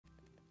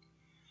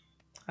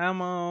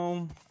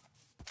Hallo,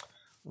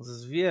 ons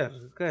is weer.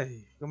 Oké,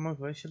 kom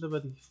ek wys julle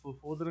wat die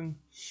bevordering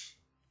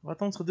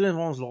wat ons gedoen het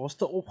waar ons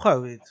laaste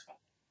opgehou het.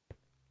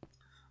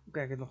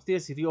 Oké, ek het nog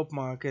steeds hierdie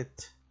opmaak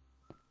het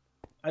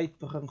uit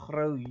begin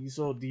grou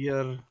hierso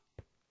deur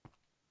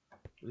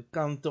die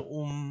kante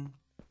om.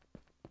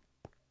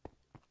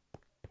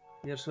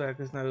 Hier so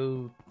ek is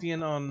nou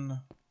teenoor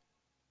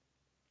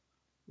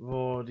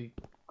waar die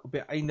op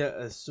die einde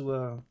is. So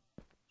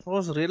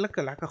was redelik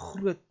 'n lekker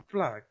groot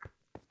plek.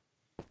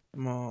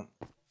 Maar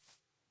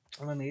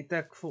dan het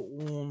ek vir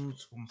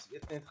ons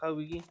eet net gou 'n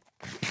bietjie.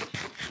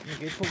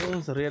 Ek het vir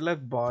ons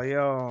redelik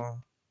baie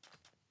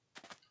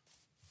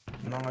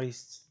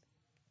nice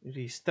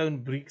hierdie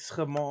stone bricks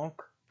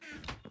gemaak.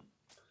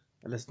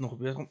 Hulle is nog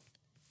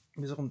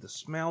besig om te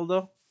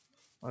smelde.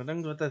 Maar ek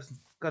dink wat ek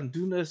kan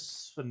doen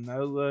is vir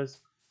nou is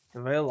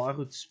terwyl daai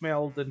goed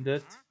smelt en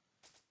dit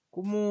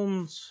kom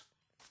ons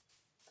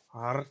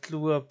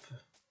hardloop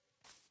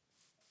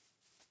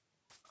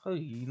gou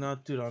hierna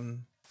toe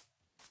dan.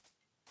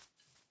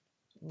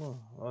 Oh,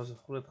 daar's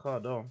 'n groot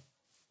gat daar.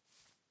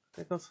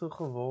 Kyk as so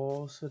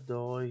gewase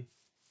daai.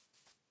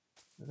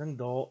 Ek dink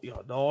daar,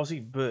 ja, daar's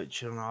die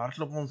birch en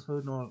hardloop ons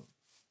gou na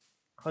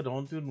gaan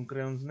daartoe en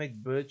kry ons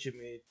net birch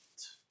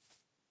met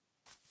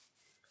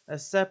 'n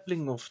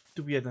sapling of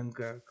 2 dink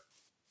ek.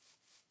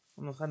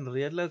 En ons gaan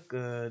redelik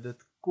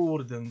dit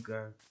kort dink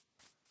ek.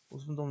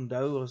 Ons moet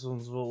onthou as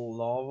ons wil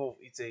lava of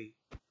iets hê.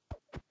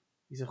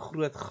 Hier's 'n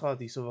groot gat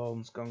hierso waar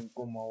ons kan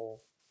kom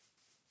haal.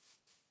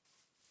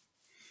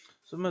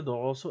 Sommige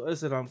daarso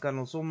is en dan kan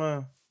ons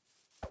sommer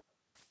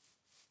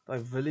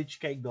daai village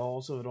kyk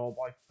daarso daar op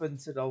daai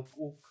punt sit dalk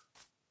ook.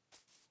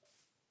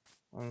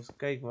 Ons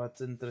kyk wat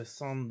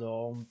interessant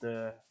daar om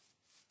te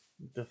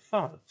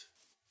vat.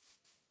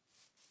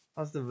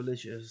 As die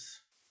village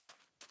is.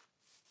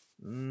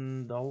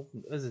 Dalk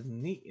is dit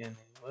nie een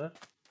nie, hoor.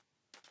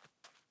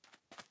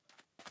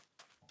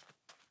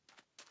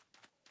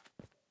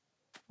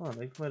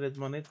 Lyk my dit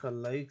maar net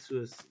gelyk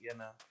soos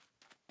ene.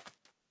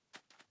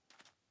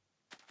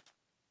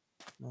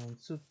 Nou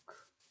ons soek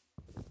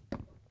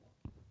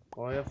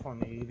baie van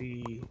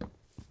hierdie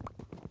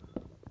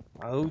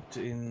hout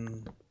en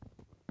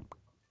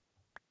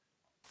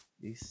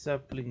die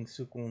sapling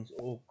soek ons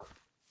ook.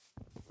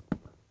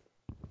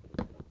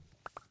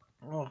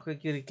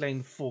 Kyk hier die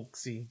klein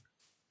foksie.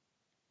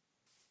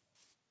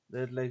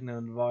 Dit lyk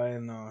nou baie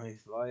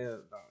nice, baie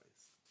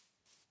nice.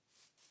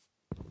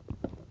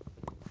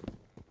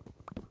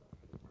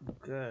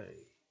 Okay.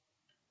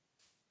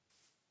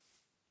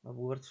 Maar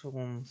behoort vir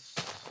ons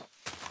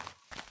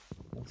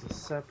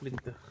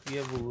sapling te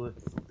gee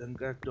behoort,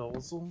 dink ek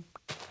daarsom.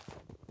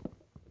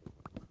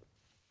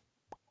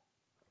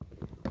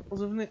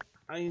 Ons hoef nie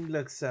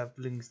eintlik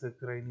saplings te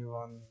kry nie,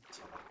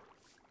 want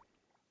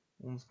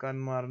ons kan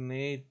maar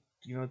net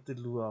te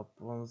loop,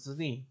 want ons is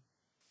nie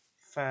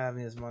ver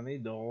nie, is maar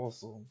net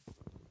daarso.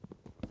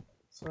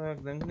 So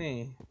ek dink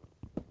nie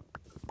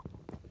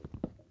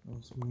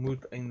ons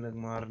moet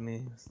eintlik maar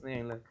nie, is nie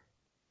eintlik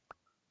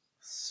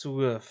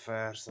so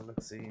ver sal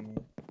ek sê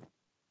nie.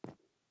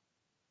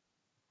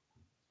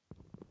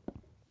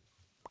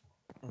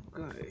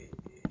 Okay.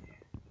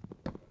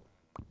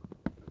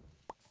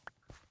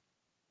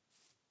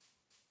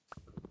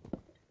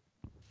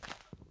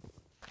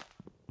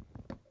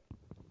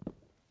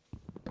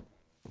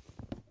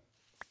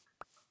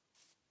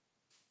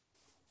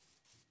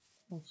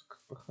 Ons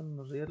begin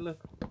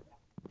redelik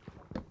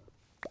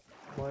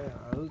baie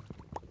hout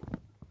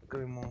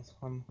kry, maar ons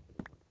gaan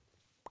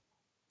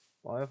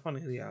baie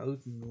van hierdie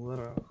hout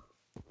nodig.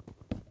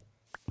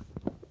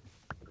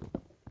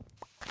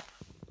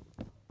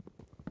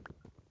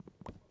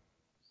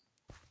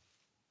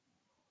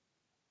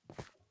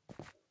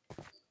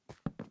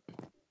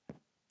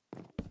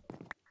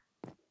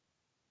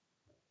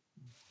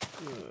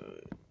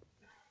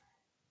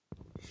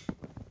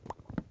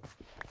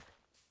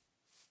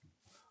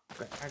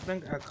 Ek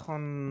dink ek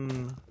gaan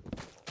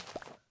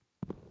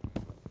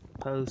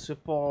gou so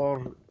 'n paar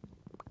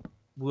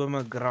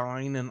bome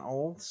grind en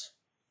als.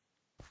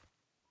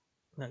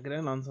 Ek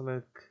dink dan sal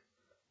ek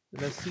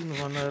julle sien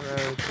wanneer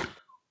ek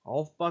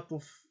halfpad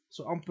of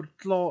so amper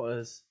klaar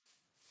is,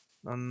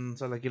 dan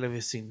sal ek julle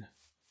weer sien.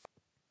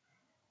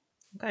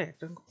 Okay, ek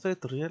dink ons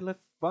het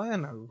redelik baie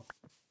nou.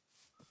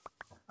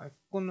 Ek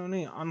kon nou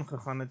nie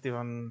aangegaan het nie,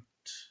 want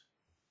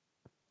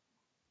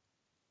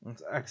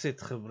ons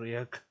exit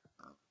gebreek.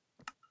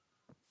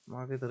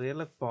 Maar ek het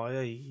redelik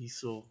baie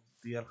hierso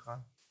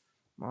deurgaan.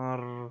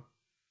 Maar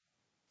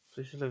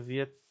soos julle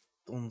weet,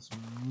 ons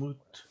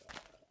moet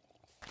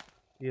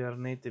hier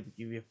net 'n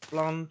bietjie weer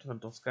plant,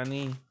 want ons kan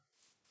nie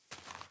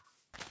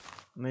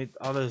net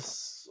alles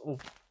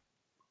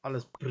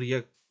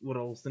breek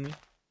oralste nie.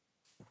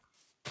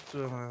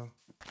 So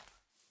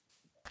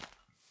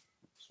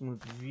ons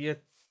moet weer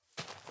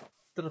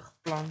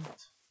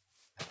terugplant.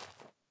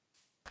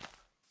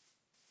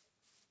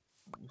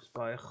 Dit is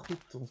baie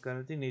goed, ons kan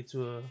dit nie net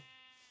so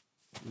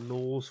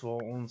los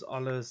waar ons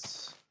alles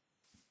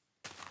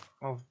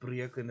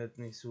afbreek en dit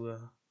nie so.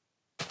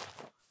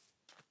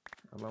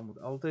 Hulle moet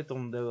altyd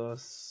onthou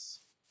as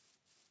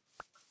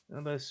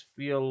hulle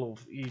speel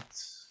of iets.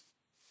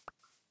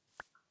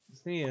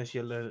 Dis nie as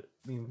jy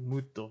nie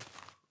moet of,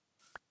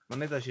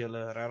 maar net as jy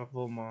regtig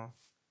wil, maar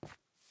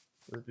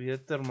dit is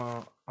beter,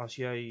 maar as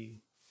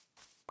jy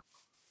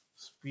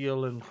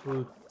speel en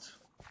goed,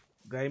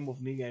 game of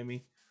nie game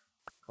nie,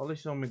 al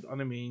is jy met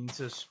ander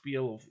mense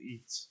speel of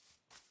iets,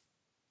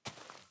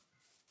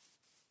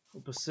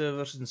 op 'n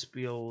servers en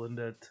speel en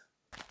dit,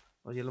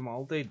 as jy maar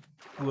altyd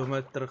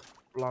bome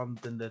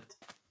terugplant en dit,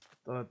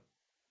 dat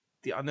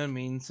die ander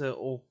mense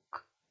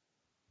ook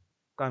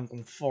kan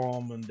kom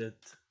farm en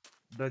dit,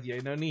 dat jy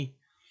nou nie,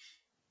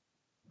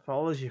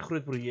 veral as jy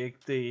groot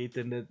projekte het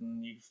en dit,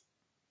 en jy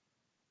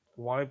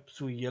wipe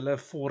so hele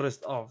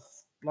forest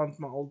af, plant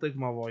maar altyd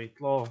maar waar jy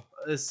klaar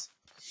is,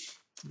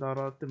 dat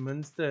daar ten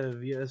minste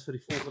weer is vir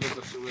die volgende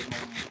persoon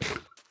om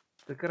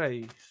te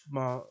kry,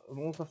 maar in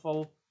ons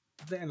geval,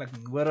 is dit eintlik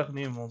nodig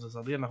nie, ons is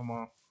alleen nog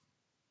maar,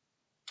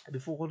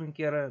 die volgende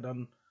kere,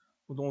 dan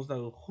moet ons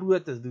nou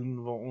grootes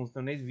doen, waar ons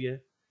nou net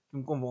weer,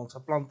 kom waar ons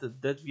geplant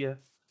het, dit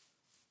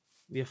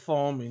weer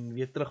farm en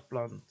weer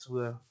terugplant,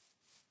 so,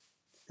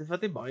 dit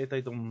vat nie baie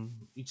tyd om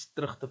iets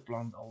terug te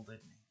plant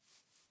altyd nie,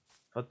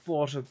 wat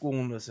paar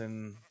sekondes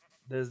en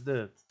dis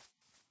dit,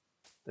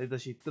 tyd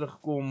as jy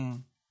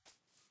terugkom,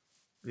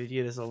 weet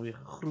jy, dis alweer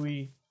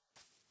gegroei,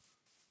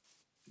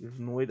 jy hoef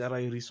nooit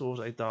daai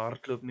resource uit te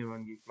hardloop nie,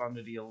 want jy plant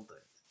dit die hele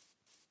tyd.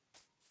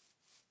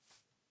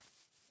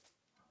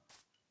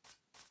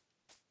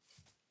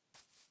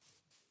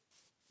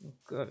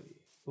 Ok,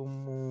 kom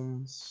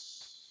ons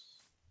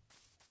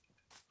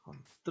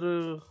gaan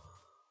terug.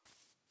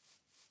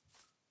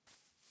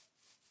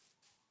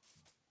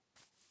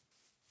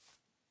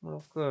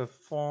 Welke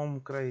farm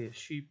kry jy,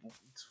 sheep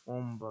of iets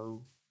farm bou?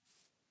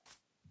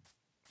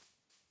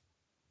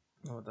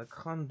 Nou wat ek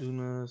gaan doen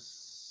is,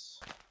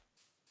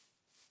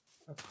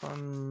 ek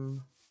gaan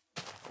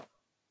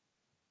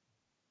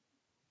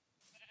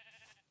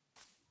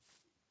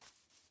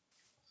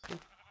so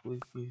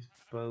goedjies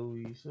bou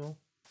hierso.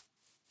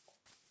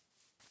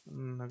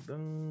 En ek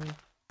dink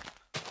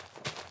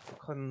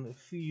ek gaan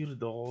 4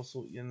 dae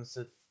so een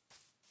sit.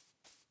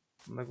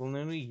 En ek wil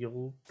nou nie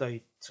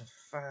heeltyd so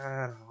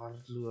ver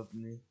hardloop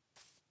nie.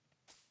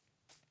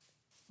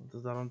 Want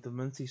dit daarom ten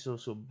minste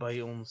so by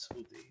ons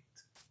goed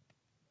het.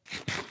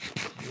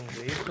 Ons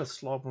het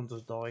geslaap want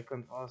ons daai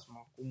kant was,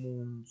 maar kom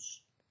ons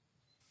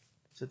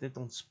sit net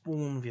ons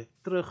spawn weer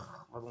terug,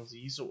 wat ons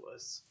hierso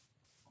is.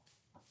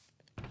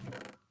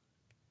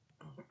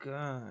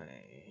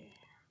 Okay.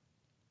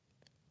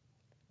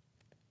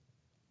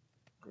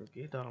 Kyk,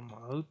 hier daar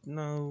maar hout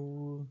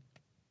nou.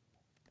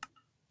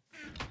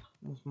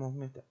 Ons maak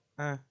net 'n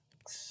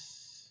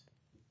axe.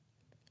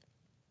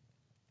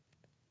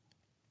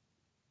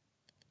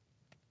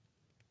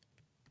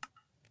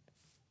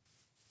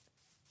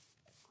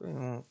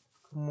 Okay,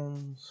 kom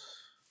ons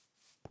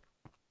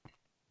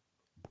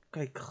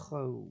kyk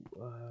gou.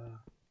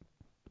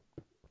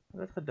 Ek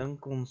het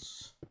gedink ons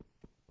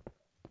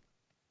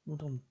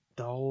moet hom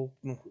dalk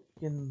nog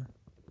een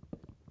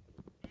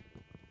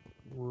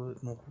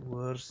woord nog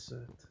hoor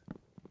sit.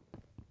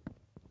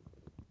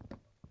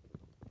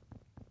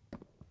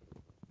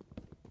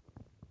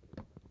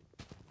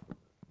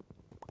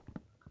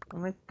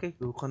 En net kyk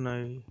hoe gaan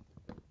hy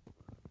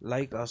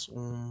lyk as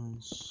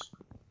ons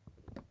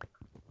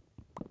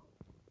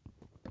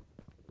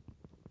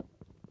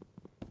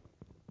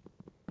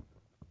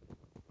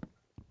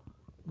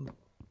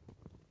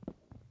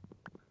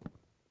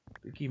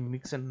bietjie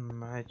mix and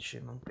match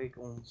en dan kyk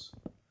ons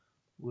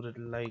hoe dit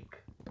lyk.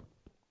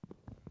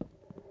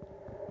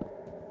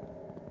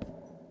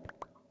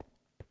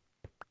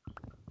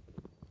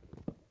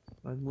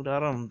 Maar het moet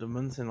daarom ten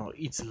minste nog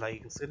iets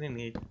lyk, as dit nie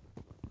net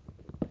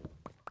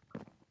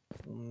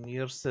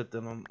neersit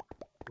en dan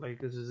lyk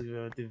dit soos ek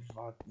weet nie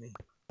wat nie.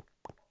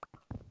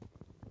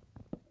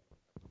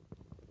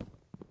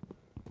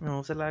 Nou,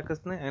 ons lekker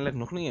is nie eintlik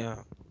nog nie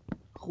 'n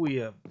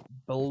goeie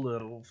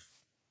builder of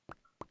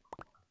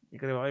jy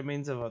kry baie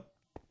mense wat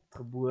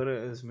gebore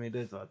is met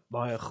dit, wat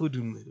baie goed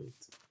doen met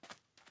dit.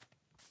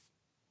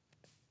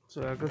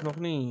 So ek is nog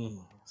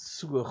nie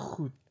so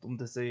goed om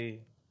te sê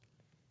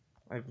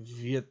ek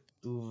weet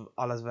hoe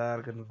alles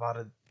werk en wat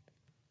dit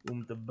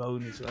om te bou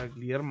nie, so ek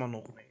leer maar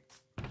nog net.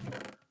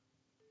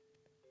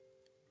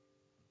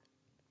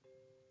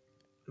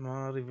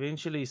 Maar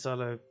eventually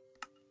sal ek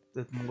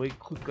dit mooi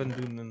goed kan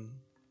doen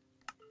en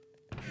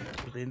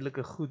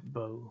uiteindelik goed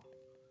bou.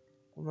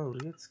 Kom nou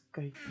reeds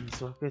kyk hier,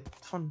 so ek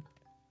het van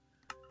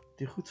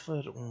die goed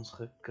vir ons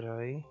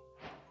gekry.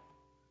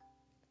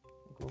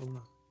 Ek wil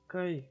nou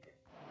kyk.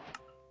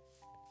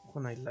 Hoe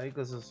gaan hy lyk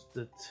as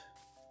dit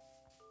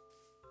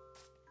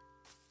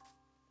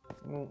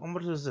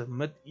amper soos 'n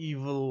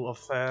medieval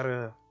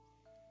affære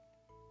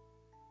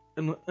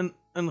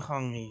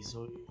ingang hier,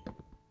 so.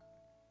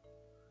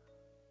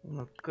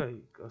 Nou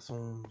kyk, as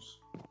ons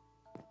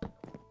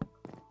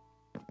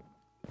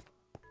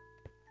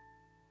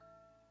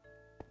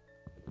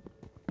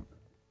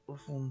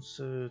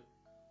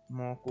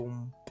maak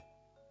hom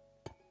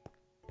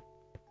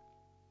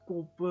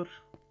koper.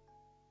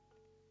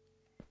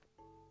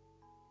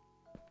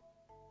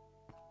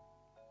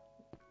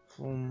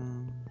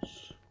 Ons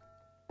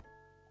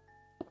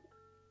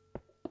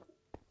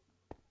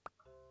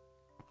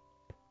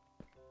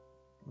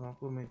maak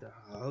hom met 'n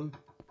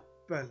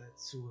houtpellet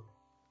so.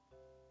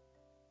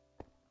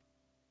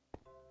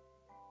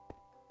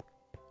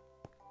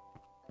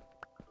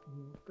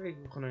 Kyk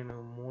hoe gaan hy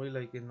nou mooi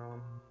lyk en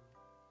dan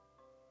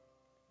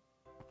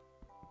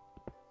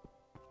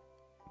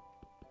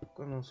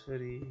kan ons vir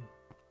die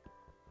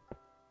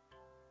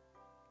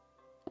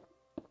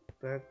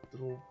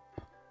backdrop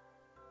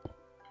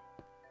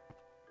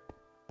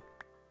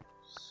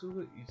so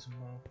iets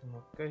maak en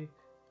dan kyk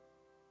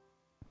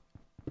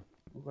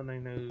hoe gaan hy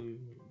nou die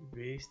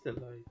beste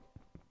lyk.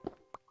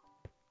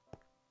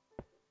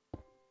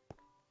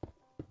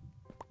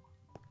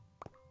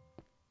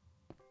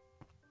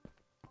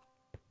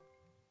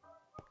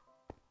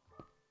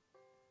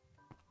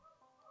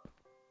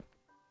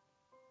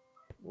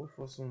 Of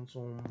as ons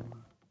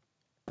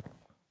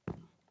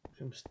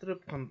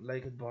strip gaan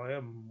lyk dit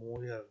baie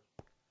mooier.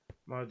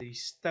 Maar die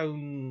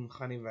stone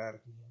gaan nie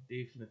werk nie,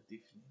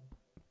 definitief nie.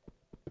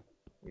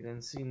 Jy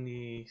dan sien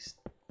die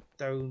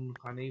stone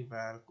gaan nie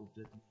werk op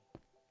dit nie.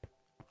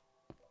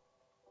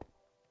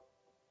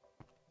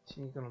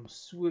 Sien jy kan hom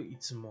so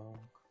iets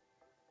maak.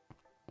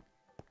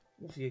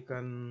 Of jy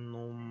kan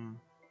hom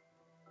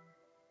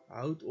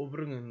hout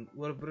opbring en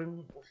oorbring,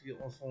 of jy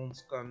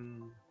ons kan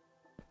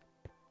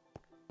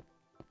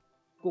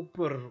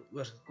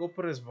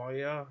koper is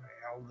baie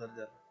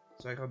helderder.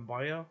 So hy gaan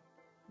baie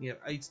meer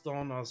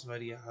uitstaan as wat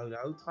die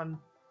hout gaan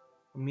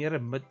meer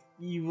 'n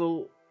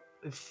medieval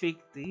effek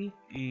hê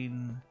en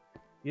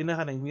ene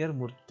gaan hy meer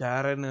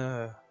moderne.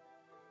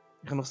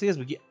 Hy gaan nog steeds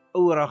 'n bietjie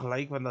ouerig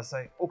lyk want as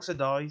hy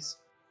oxidize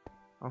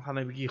dan gaan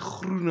hy 'n bietjie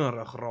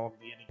groenerig raak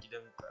die enetjie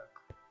dink ek.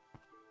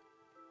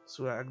 So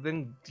ek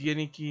dink die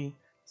enetjie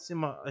sê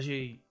maar as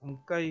jy hom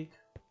kyk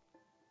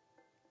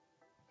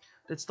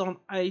dit staan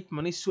uit,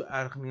 maar nie so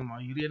erg nie,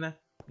 maar hierdie ene,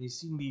 jy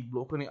sien die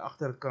blok aan die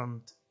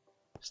agterkant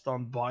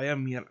staan baie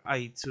meer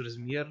uit, so dis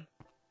meer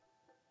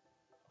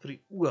vir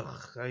die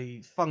oog.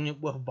 Hy vang jou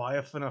oog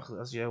baie vinnig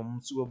as jy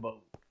hom so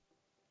bou.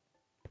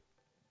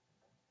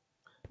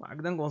 Maar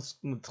ek dink ons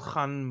moet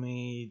gaan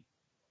met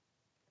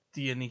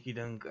die enetjie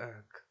dink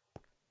ek.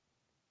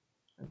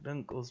 Ek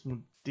dink ons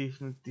moet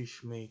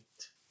definitief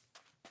met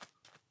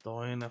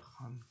daai ene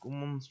gaan.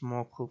 Kom ons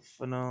maak gou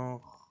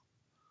vinnig.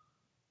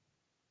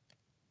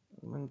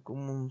 Ek dink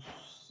kom ons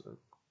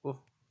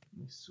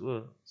nie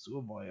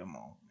so baie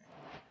maak nie.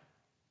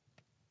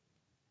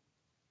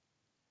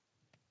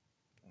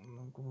 En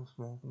dan kom ons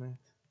maak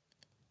net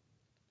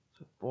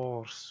so 'n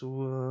paar so.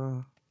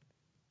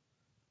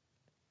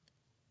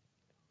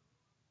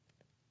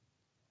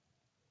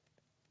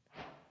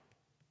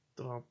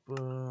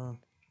 Trappe.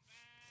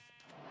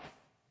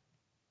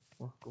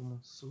 Wag, kom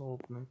ons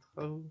slaap net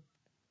gou.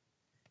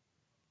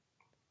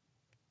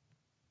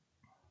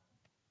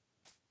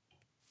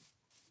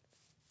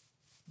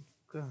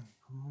 Okay,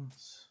 kom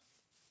ons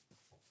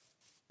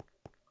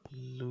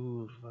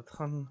loer, wat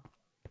gaan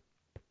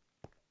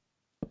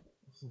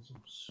as ons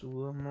hom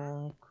so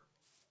maak?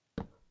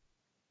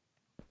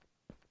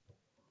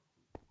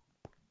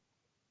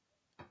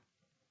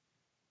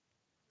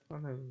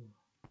 Van nou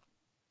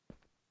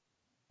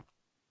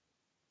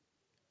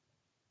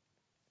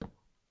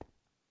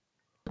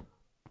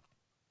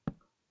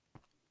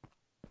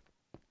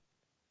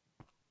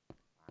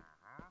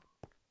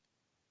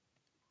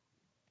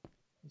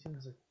sien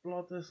as ek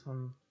plat is dan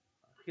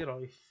gee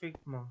daai effek,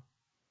 maar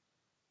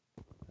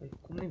hy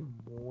kom nie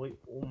mooi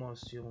om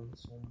as jy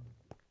ons hom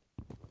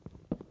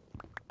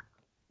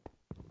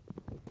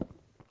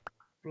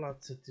plat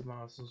sit,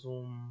 maar as ons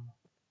hom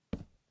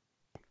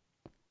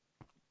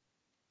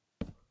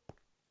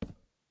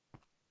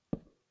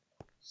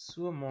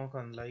so maak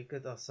dan lyk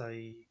dit as hy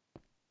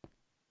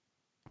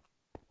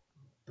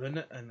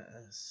binne-in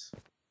is.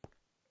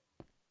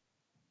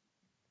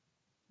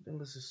 Ek dink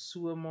as jy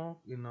so maak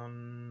en dan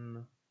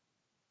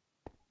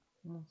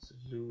ons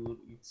loer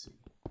ietsie.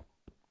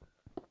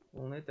 Ek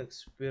wil net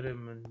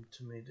experiment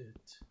met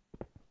dit.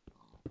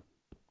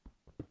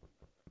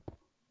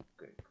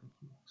 Kyk, ons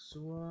maak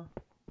so.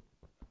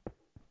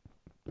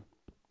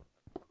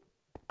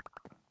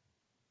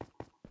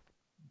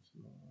 Ons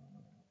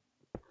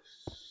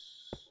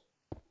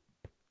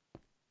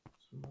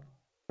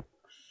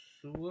maak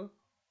so.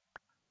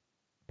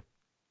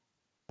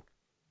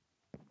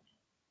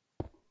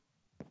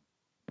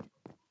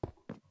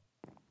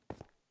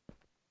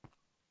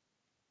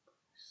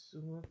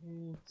 So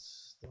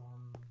iets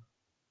dan.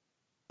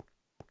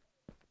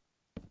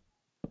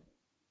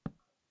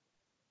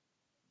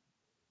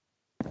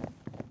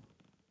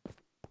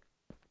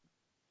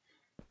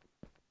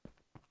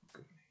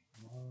 Okay,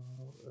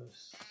 nou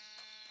is.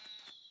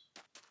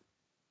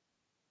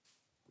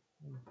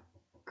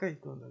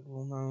 Kyk wat ek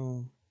wil nou.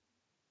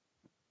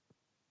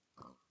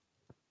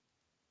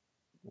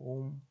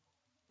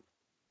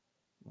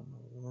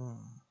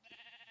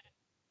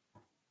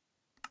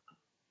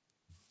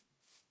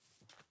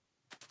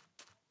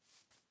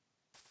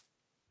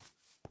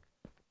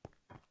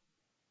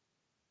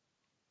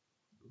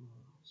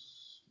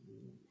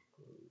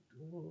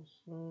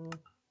 so.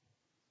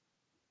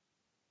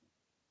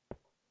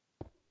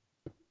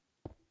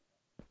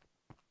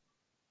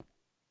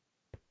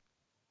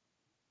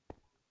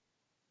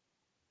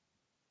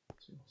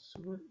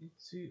 So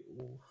ietsie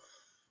of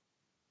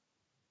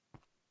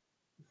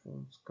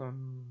ons kan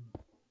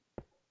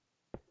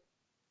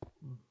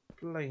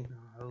plein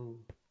hou.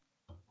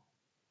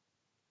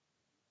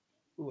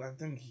 Oeh, ek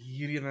dink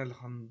hierdie ene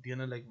gaan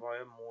dene lyk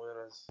baie mooier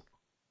as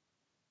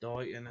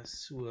daai ene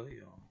so,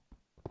 ja.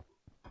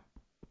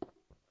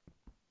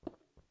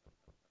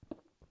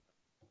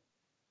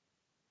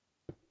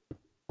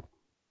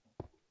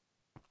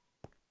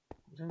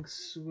 Ek dink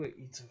so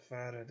iets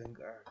verre,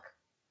 dink ek.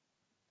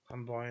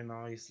 Gaan baie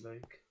nice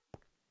lyk.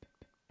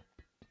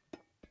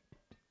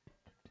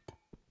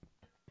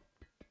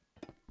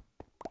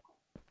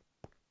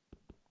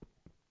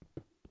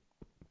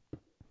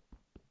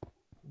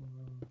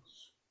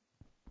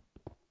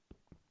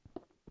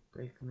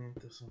 Kyk net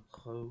as ons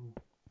gou.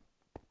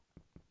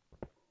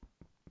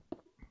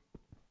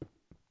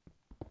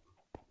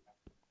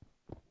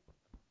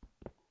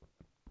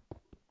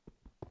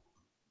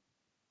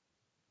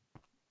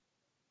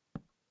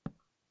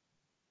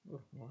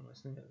 Oh man,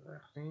 is nie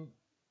reg nie.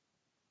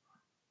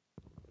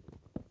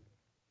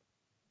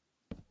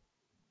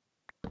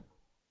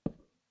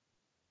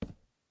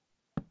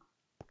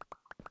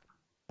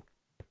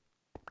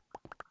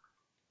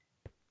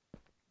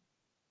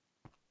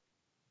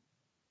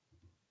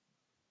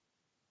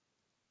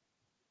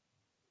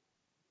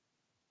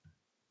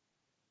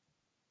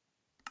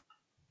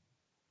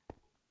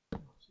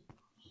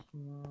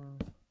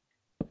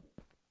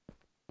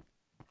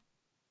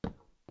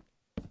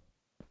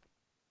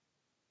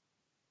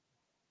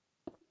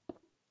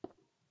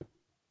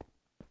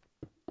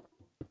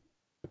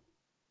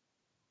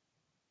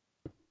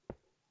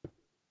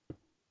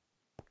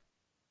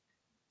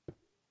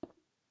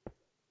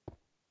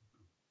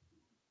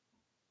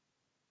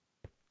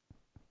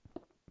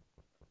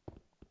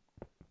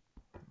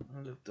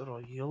 Dit er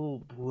al heel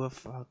bo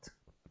vat.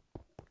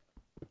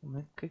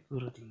 Net kyk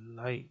hoe dit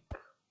lyk.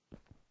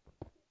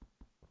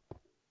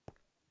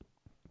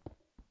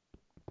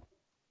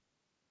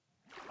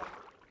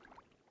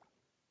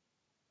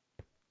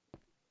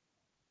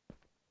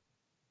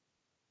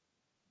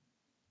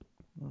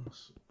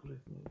 Ons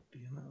breek my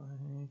bene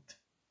uit.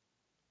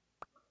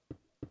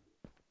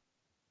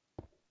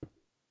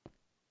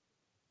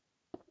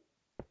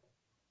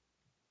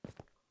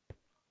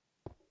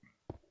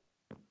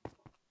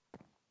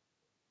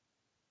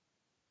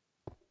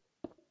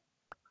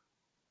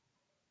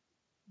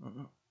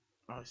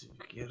 As jy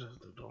verkeerd is,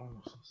 dan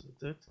ons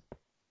sit dit.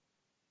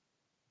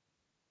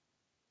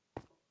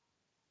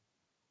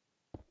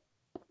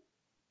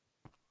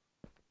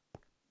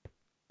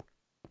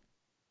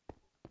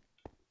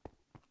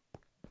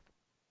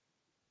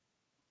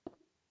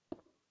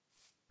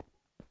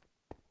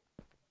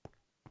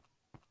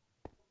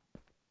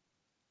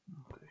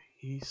 Okay,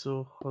 hierso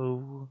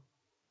gou.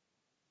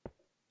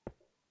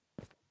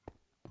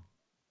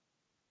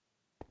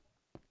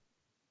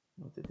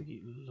 Wat het ek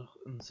hier lig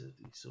insit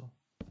hierso?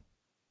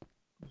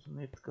 Ons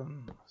net kan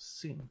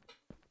sien.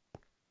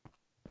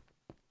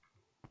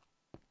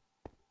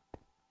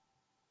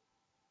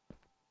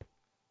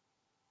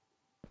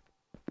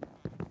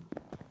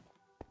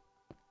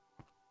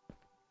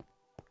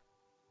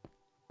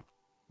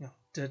 Ja,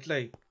 dit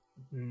lyk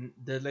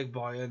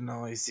baie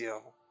nice, ja.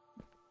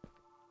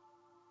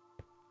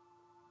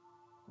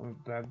 Om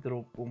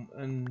backdrop om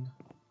in.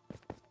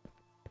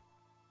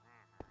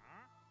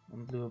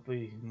 Ontloop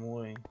hy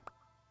mooi.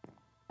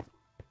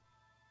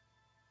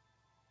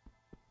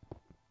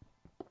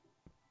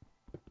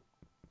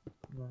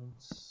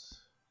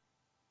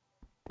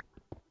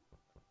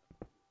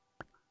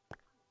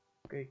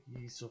 Kyk,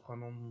 hierso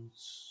gaan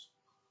ons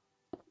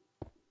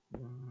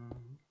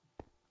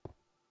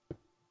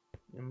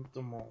jy moet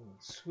hom al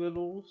so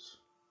los.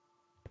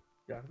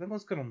 Ja, ek dink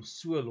ons kan hom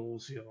so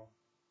los, ja.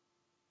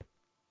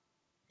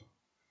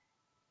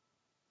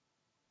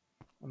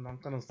 En dan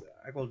kan ons,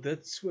 ek wil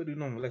dit so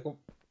doen, dan wil ek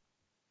op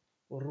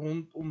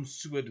rondom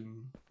so doen.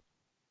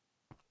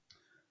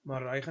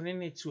 Maar hy gaan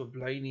nie net so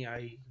bly nie,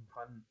 hy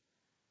gaan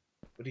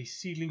by die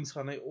ceilings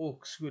gaan hy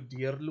ook so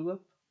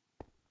deurloop.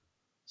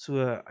 So,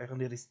 hy gaan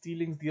deur die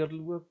ceilings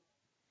deurloop.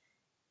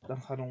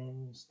 Dan gaan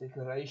ons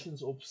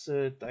decorations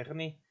opsit. Hy gaan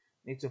nie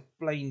net so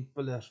plain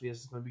pillars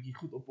wees, maar 'n bietjie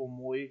goed op hom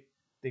mooi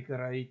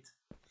decorate.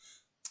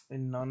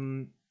 En dan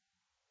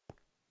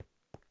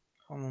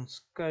gaan ons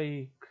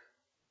kyk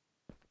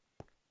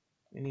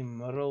in die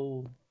middel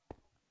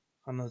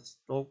gaan ons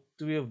dalk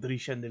 2 of 3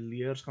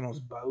 chandeliers gaan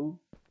ons bou.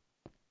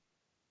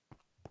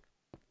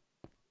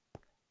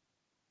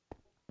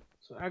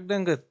 So ek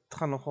dink dit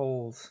gaan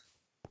nogals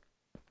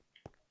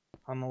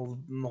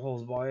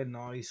baie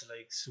nice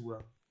lyk so.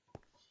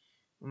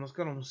 En ons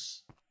kan ons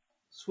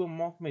so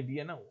maak met die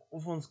ene,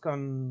 of ons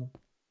kan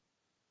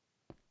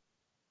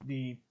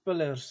die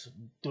pillars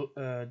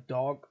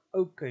dark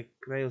oak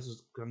kry, as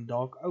ons kan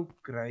dark oak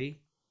kry.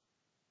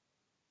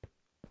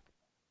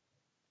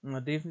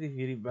 Maar definitief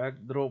hierdie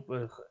backdrop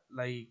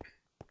lyk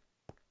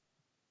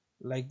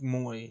Lyk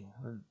mooi.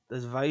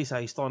 Dis wys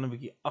hy staan 'n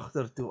bietjie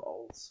agtertoe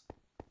als.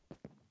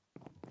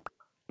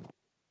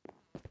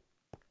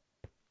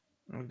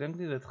 Ek dink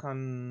nie dit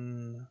gaan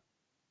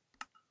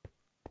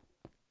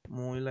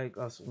mooi lyk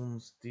as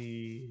ons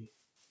die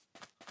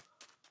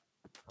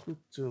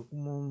goed so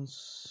kom ons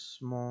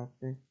maak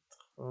net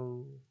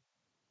gou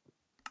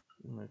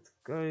met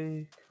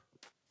kyk.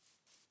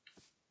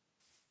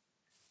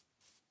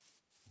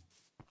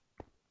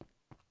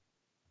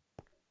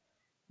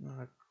 Nou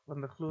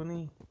ek glo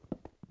nie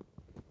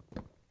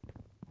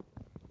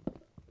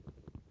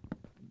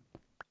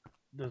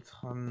dit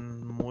gaan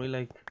mooi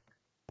lyk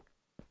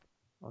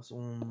as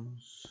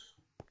ons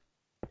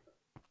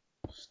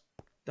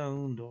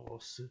stone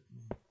daar sit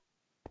nie.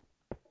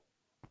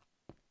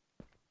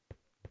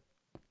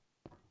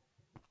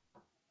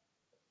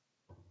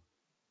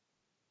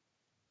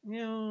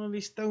 Ja,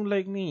 die stone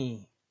lyk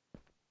nie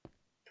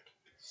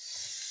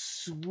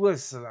so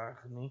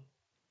sleg nie.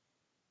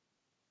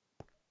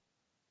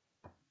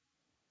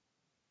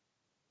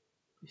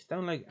 Die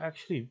stone lyk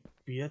actually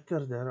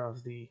beterder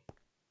as die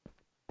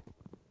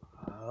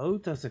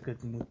hout as ek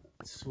dit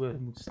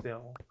moet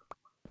stel.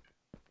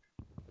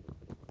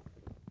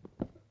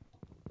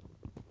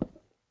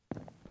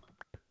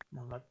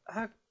 Maar wat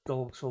ek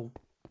dalk sal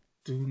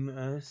doen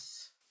is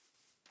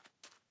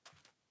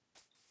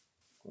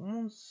kom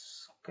ons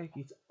kyk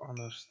iets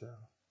anders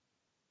stel.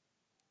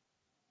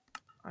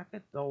 Ek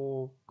het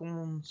al kom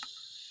ons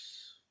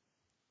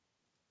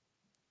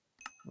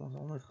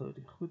al net gou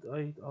die goed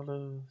uit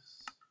alles.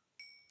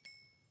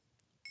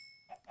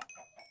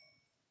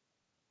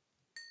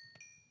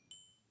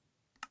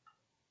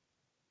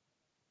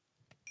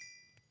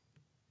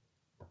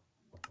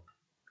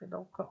 Ek het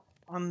dalk 'n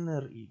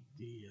ander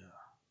idee.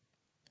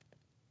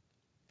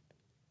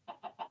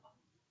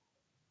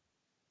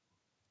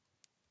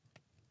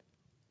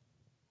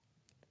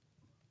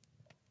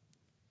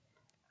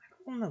 Ek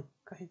wil nou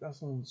kyk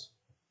as ons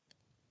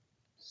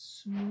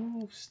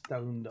smooth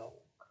stone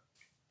dalk.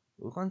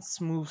 Hoe gaan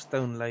smooth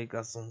stone lyk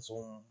as ons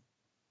hom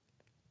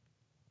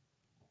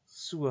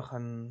so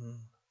gaan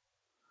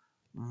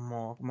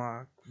maak,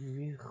 maar ek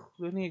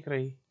glo nie ek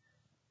kry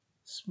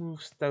smooth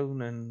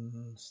stone en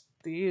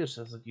stairs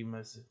as ek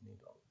mis het nie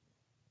dalk.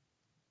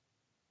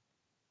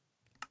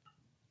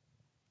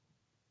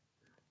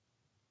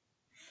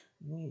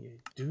 Nee,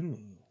 jy doen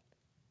nie.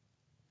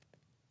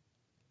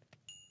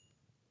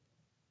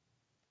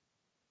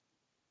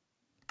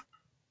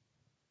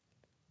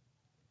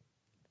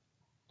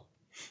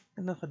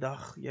 En 'n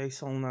gedag jy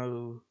sal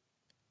nou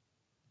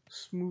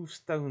smooth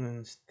stone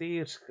en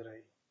stairs kry.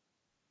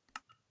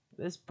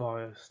 Dis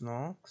baie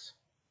snaaks.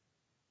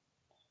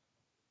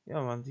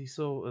 Ja, want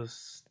hierso is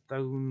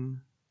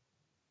stone.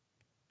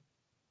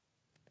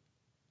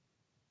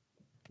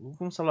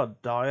 Hoekom sal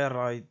dat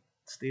diorite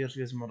stairs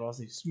wees, maar daar's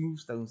nie smooth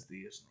stone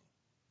stairs nie?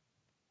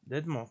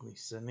 Dit maak nie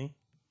sin nie.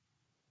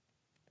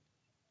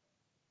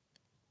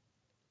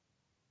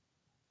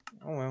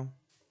 Oh well.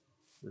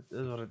 Dit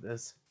is wat dit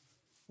is.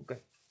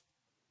 Okay.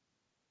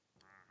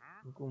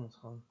 Kom ons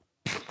gaan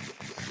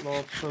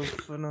slaap so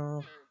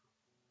vinnig.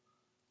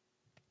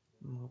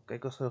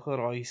 Kyk as gou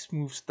raai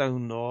smooth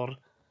stone daar.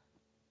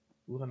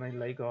 Hoe gaan hy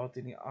lyk daar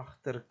in die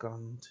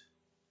agterkant?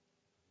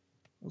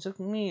 Ons het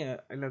nie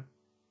eintlik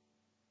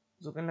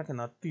is ook eintlik 'n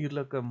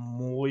natuurlike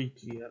mooi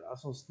kleur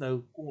as ons nou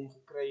kon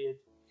gekry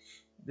het.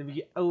 'n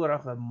bietjie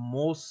ouerige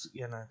mos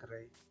ene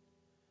kry.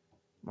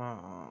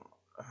 Maar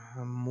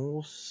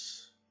mos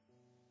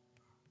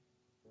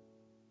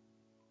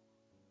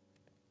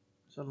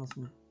sal ons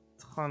moet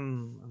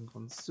gaan en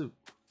gaan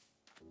soek.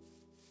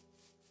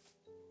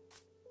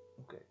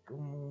 Okay,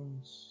 kom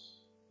ons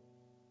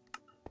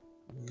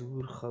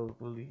loer gou, ek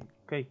wil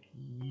kyk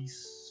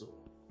hierso.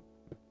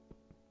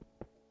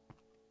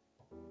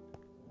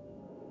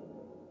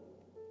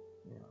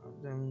 Ja, ek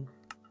dink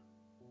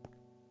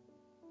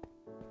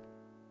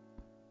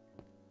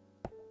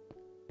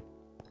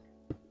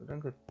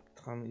dit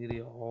gaan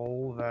hierdie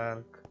hal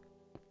werk.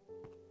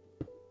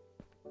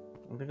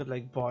 Ek dink dit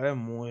lyk baie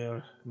mooier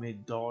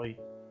met daai,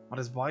 maar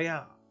dit is baie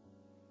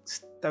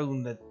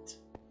stone dit.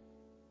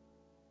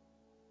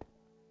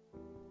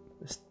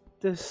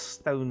 Dis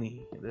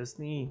stony. Dis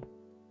nie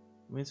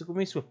mense kom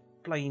nie so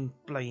plain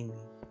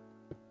nie.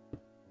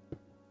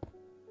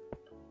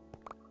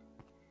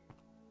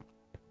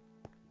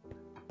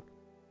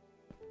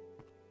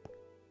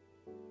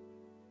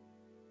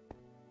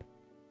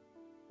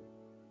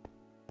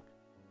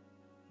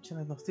 Jy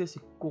het nog steeds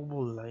die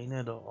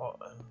kobbellyne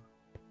daarin.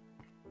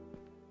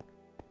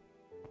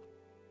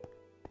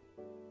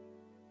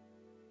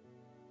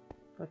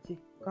 Wat jy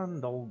kan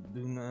dalk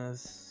doen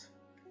is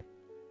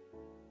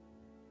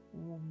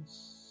ons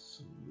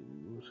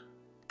loer.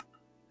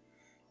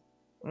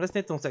 Dit is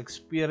net ons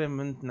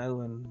experiment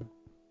nou en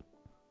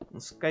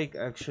ons kyk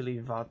actually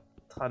wat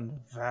gaan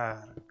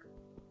werk.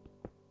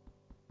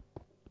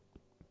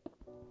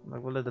 Maar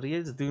ek wil dit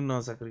reeds doen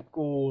as ek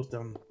rekord,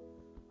 dan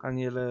kan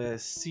julle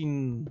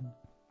sien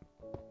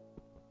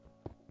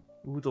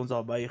hoe het ons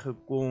daarby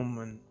gekom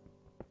en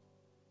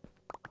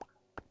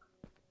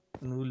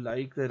en hoe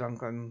lyk dit, dan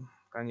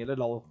kan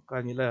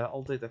julle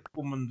altyd 'n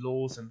comment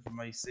los en vir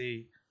my sê,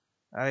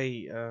 hey,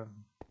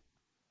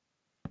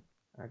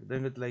 ek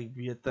dink dit lyk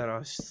beter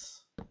as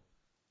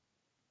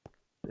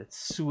dit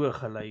so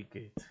gelyk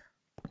het.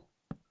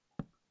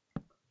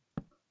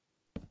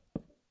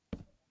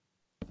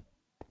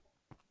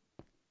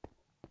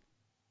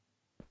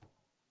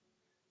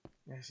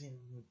 Ja, sien,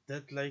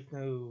 dit lyk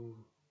nou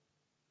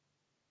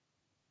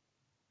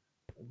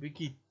 'n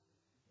bietjie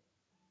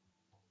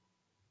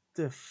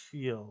te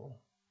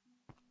veel.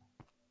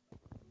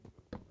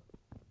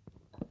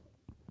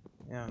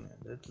 Ja, nee,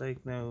 dit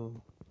lyk nou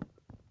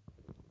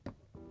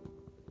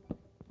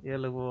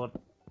julle word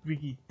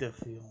bietjie te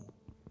veel.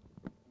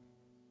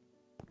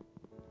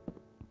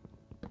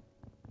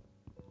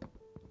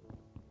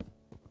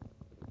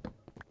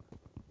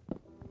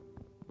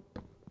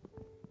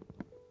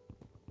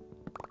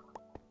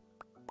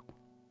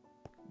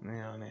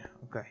 Ja, nee,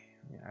 okay.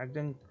 Ja, ek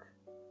dink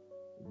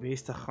die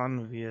beste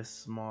gaan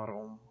wees maar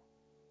om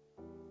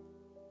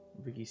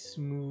 'n bietjie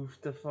smooth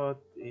te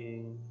vat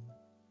en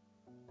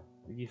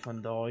 'n bietjie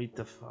van daai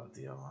te vat.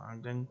 Ja,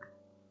 ek dink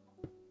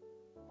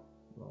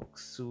dalk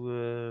so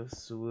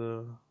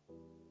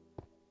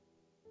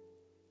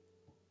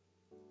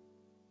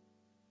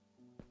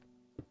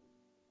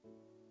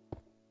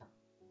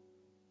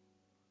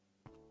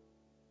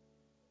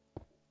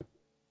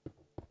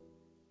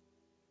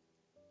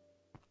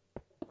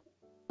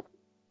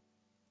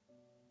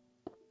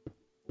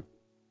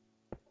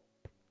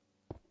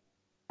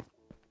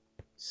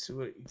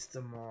iets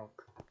te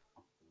maak.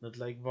 Dit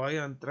lyk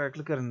baie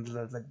aantrekliker en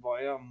dit lyk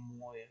baie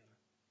mooier.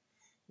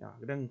 Ja,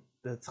 ek dink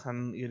dit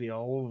gaan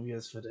ideaal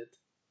wees vir dit.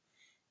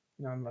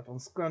 Ja, en wat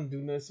ons kan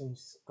doen is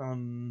ons kan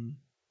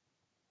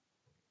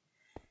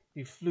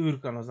die vloer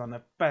kan ons dan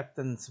 'n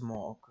patterns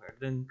maak. Ek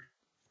dink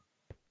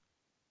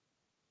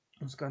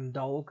ons kan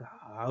dalk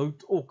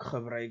hout ook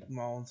gebruik,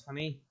 maar ons gaan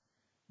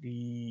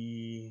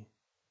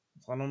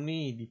hom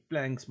nie die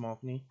planks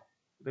maak nie.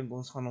 Ek dink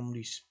ons gaan hom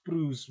die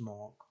spruce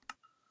maak.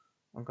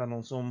 Dan kan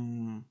ons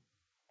hom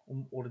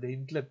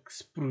ordentlik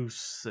spruce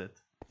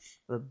sit.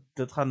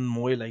 Dit gaan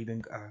mooi lyk,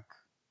 dink ek.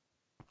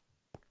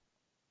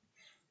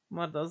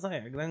 Maar dis hy,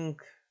 ek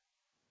dink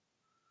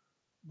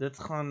dit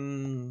gaan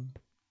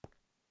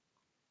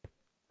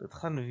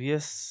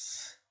wees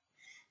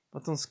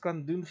wat ons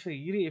kan doen vir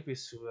hierdie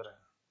episode.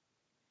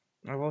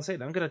 Ek wil sê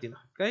dankie dat julle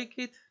gekyk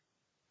het.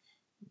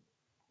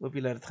 Hoop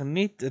julle het dit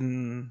geniet en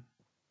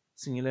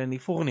sien julle in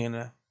die volgende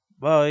ene.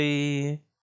 Bye.